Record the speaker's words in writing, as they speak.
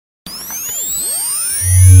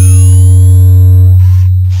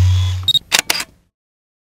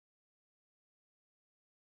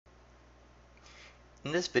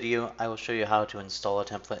In this video, I will show you how to install a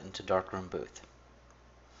template into Darkroom Booth.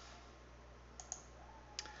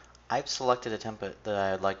 I've selected a template that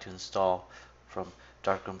I'd like to install from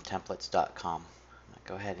darkroomtemplates.com. I'm going to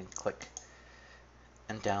go ahead and click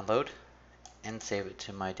and download and save it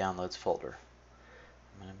to my downloads folder.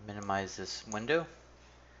 I'm going to minimize this window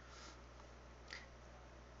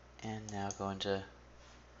and now go into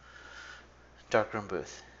Darkroom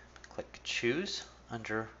Booth. Click Choose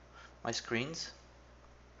under my screens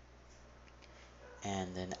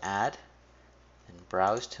and then Add and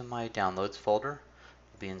browse to my downloads folder.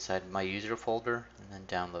 It'll be inside my user folder and then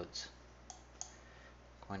downloads.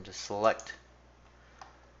 I'm going to select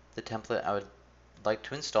the template I would like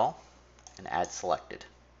to install and add selected.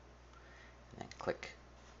 And then click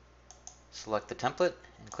select the template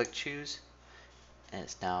and click choose, and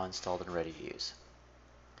it's now installed and ready to use.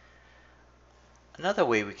 Another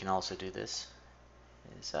way we can also do this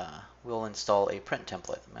is we'll install a print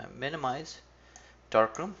template. I'm going to minimize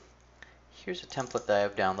Darkroom. Here's a template that I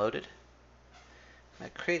have downloaded. I'm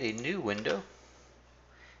going to create a new window,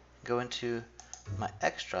 go into my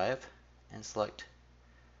X drive and select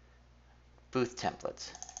Booth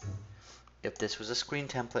Templates. If this was a screen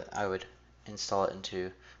template, I would install it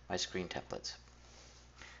into my screen templates.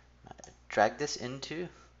 Drag this into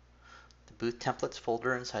the Booth Templates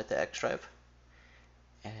folder inside the X drive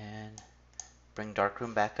and bring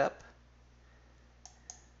Darkroom back up.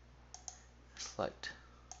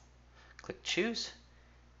 Click choose,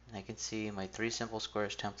 and I can see my 3 simple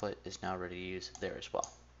squares template is now ready to use there as well.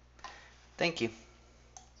 Thank you.